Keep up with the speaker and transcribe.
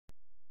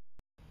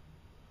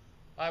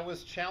I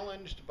was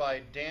challenged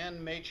by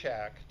Dan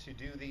Machak to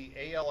do the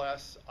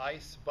ALS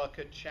Ice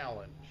Bucket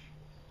Challenge.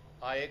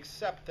 I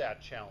accept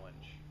that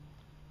challenge.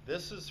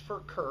 This is for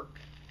Kirk.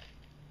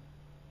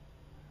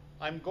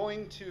 I'm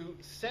going to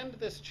send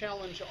this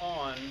challenge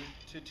on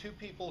to two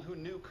people who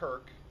knew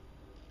Kirk,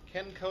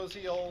 Ken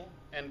Koziel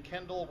and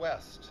Kendall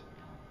West.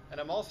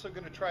 And I'm also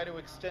going to try to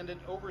extend it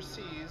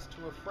overseas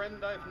to a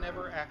friend I've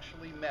never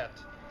actually met,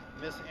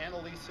 Miss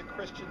Annalisa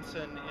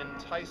Christensen in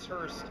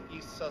Ticehurst,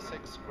 East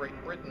Sussex, Great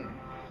Britain.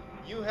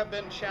 You have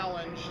been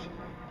challenged.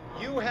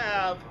 You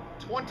have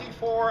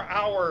 24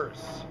 hours.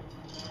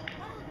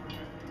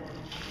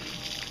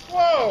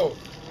 Whoa!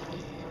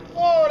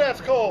 Whoa,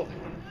 that's cold.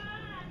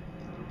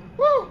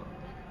 Woo!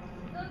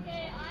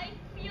 Okay, I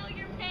feel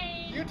your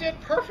pain. You did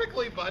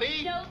perfectly,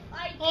 buddy. Nope,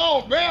 I didn't.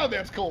 Oh, man,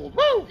 that's cold.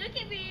 Woo! Look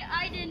at me,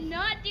 I did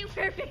not do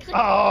perfectly.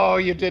 Oh,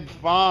 you did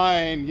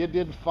fine. You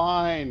did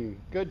fine.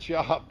 Good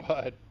job,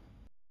 bud.